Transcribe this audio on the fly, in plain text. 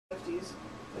geez.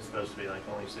 It's supposed to be like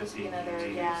only 50, another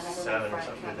 7 or front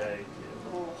something cover. today.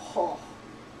 Oh,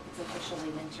 It's officially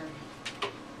winter.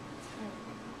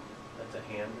 That's a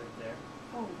hand right there.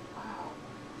 oh wow.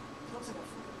 It looks like a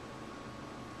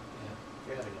Yeah.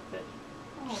 You're having a fit.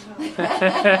 Oh no.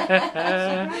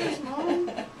 Surprise, Mom.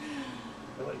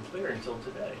 It wasn't clear until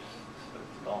today. So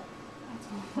it's all.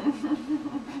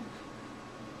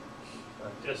 I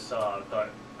just saw, I thought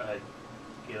I'd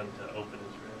get him to open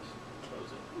his wrist,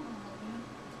 close it.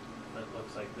 But it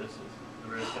looks like this is the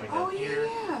wrist coming down here.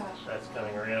 Yeah. That's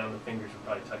coming around. The fingers are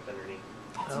probably tucked underneath.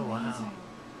 That's Oh, wow. amazing.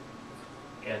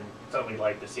 And something we'd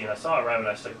like to see, and I saw it right when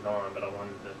I stuck it on, but I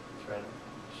wanted to try to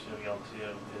show y'all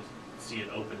too, is see it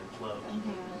open and close.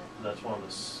 Mm-hmm. That's one of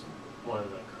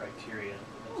the criteria.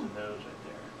 That's a nose right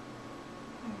there.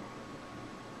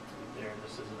 Right there,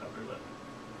 this is an upper lip.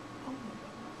 Oh,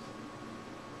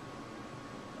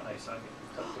 Eye socket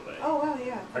tucked away. oh wow,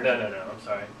 yeah. Or no, I'm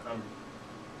sorry. I'm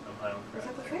high on Was crap.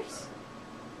 that the there, face? sorry.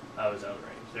 I was out of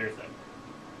range. There's that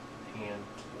hand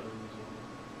closing.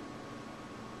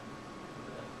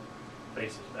 The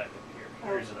face is back up here.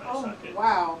 Here's an eye socket.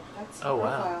 Wow, that's Oh,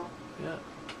 wow. profile. Yeah.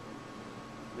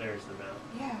 There's the mouth.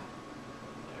 Yeah. There.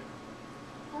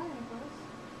 Hi, Nicholas.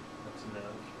 That's a nose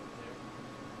right there.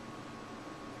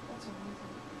 That's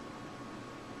amazing.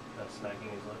 That's smacking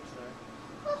his lips there.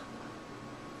 Oh,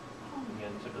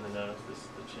 Again, tip of the nose. This is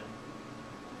the chin.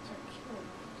 that's our kid.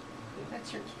 That's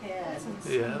your kid. That's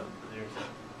insane. Yeah. There's the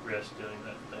wrist doing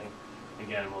that thing.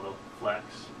 Again, we'll flex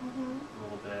Mm-hmm. a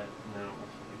little bit, and then it will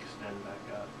extend back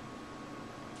up.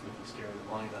 We can stare at it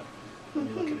long enough. Let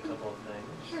me look at a couple of things.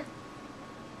 Sure.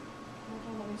 Hold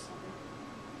on, let me stop it.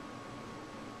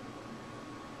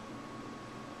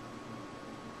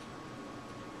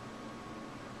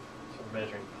 So we're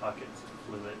measuring pockets of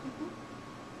fluid. Mm-hmm.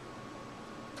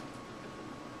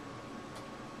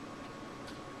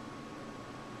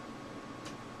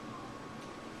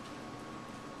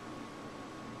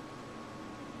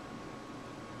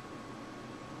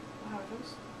 Wow,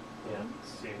 those. Yeah. lungs,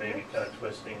 See, maybe lips. kind of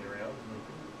twisting around.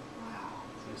 Wow,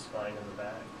 See the spine in the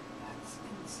back. that's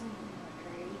insane.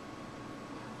 Great.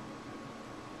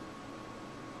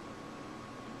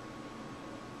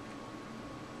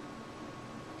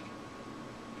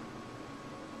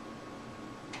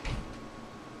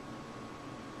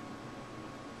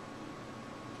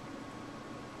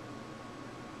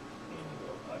 And a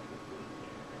little pocket of fluid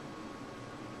there.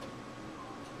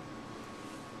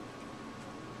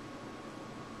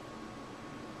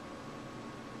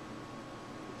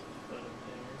 Foot up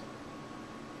there.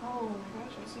 Oh my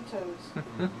gosh, I see toes. Toes up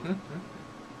right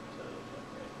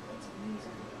there. That's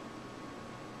amazing.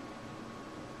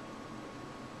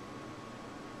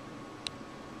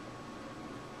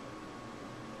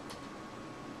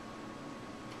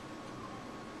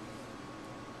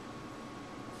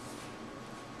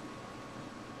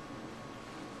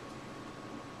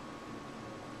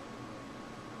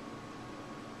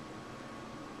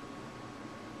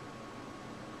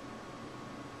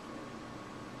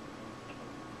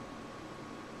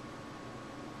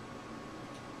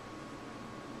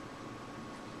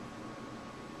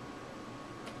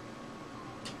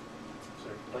 So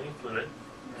there's plenty of fluid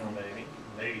around baby.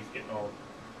 Baby's getting all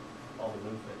the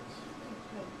movements.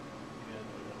 Good. Good,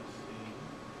 we want to see.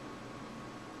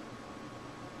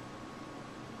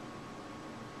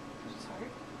 Is this hard?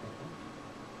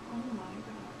 Oh my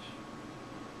gosh.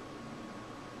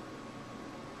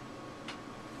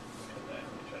 Come back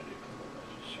and try to do a couple of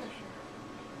measures. Sure, sure.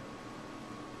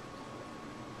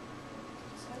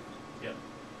 Set. Yep.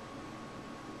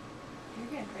 You're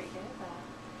getting pretty good at that.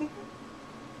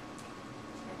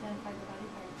 Identify the body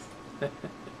parts.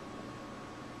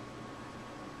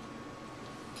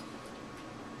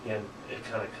 Again, it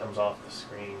kind of comes off the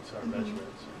screen, so our Mhm.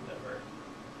 measurements are never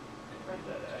quite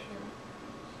that accurate.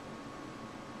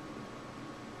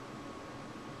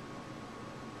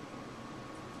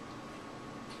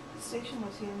 What station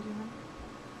was he in, do you know?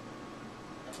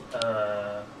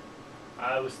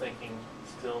 I was thinking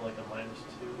still like a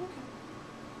 -2. Okay.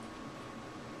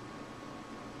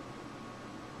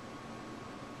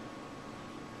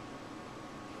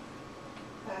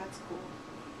 That's cool.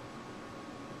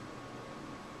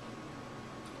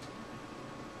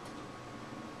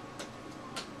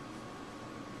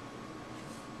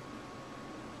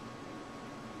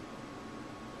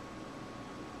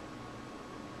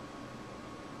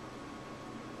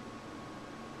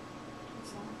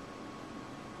 What's that?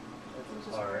 That's This a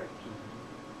is part. hard.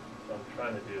 What I'm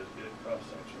trying to do is get a cross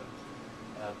section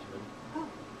of the abdomen. Oh.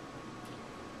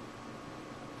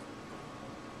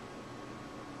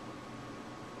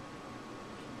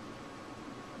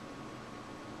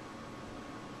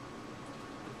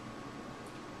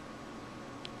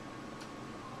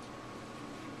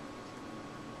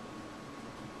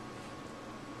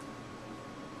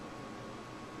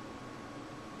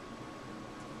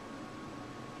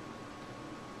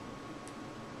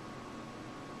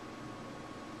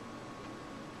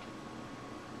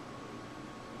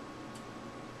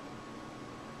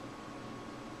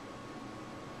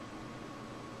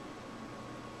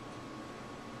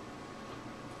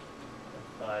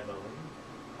 thigh bone.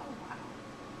 Oh, wow.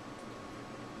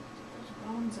 There's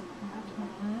bones in my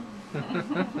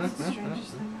abdomen. That's the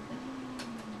strangest thing ever.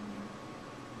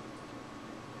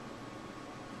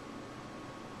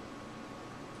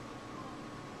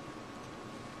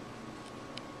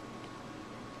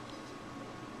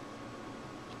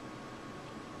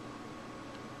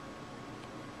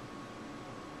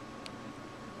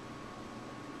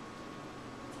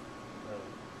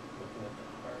 Looking at the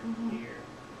heart Mhm. here,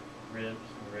 ribs,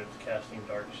 and ribs casting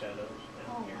dark shadows down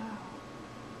Oh, here. wow.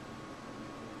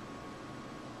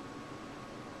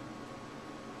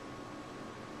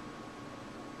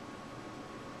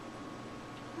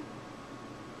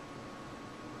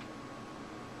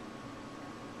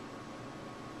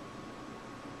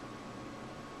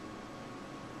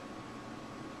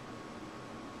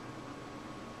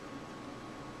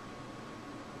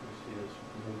 You see this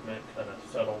movement, kind of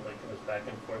subtle, that goes back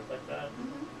and forth like that.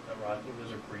 Mhm. That rocking,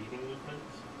 those are breathing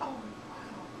movements. Oh,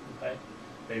 wow. Okay,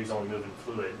 maybe he's only moving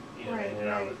fluid, you know, Right, in and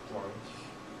out of right. his lungs.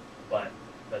 But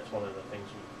that's one of the things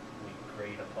we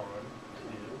grade upon to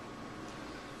do.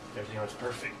 Everything was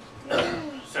perfect.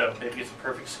 So maybe it's a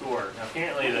perfect score. Now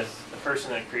apparently the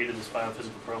person that created this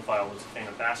biophysical profile was a fan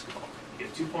of basketball. You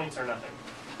get 2 points or nothing.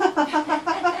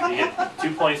 You get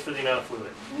 2 points for the amount of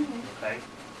fluid. Mhm. Okay?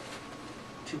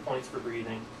 2 points for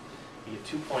breathing. You get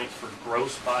 2 points for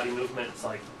gross body movements,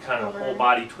 like kind of whole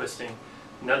body twisting.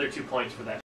 Another 2 points for that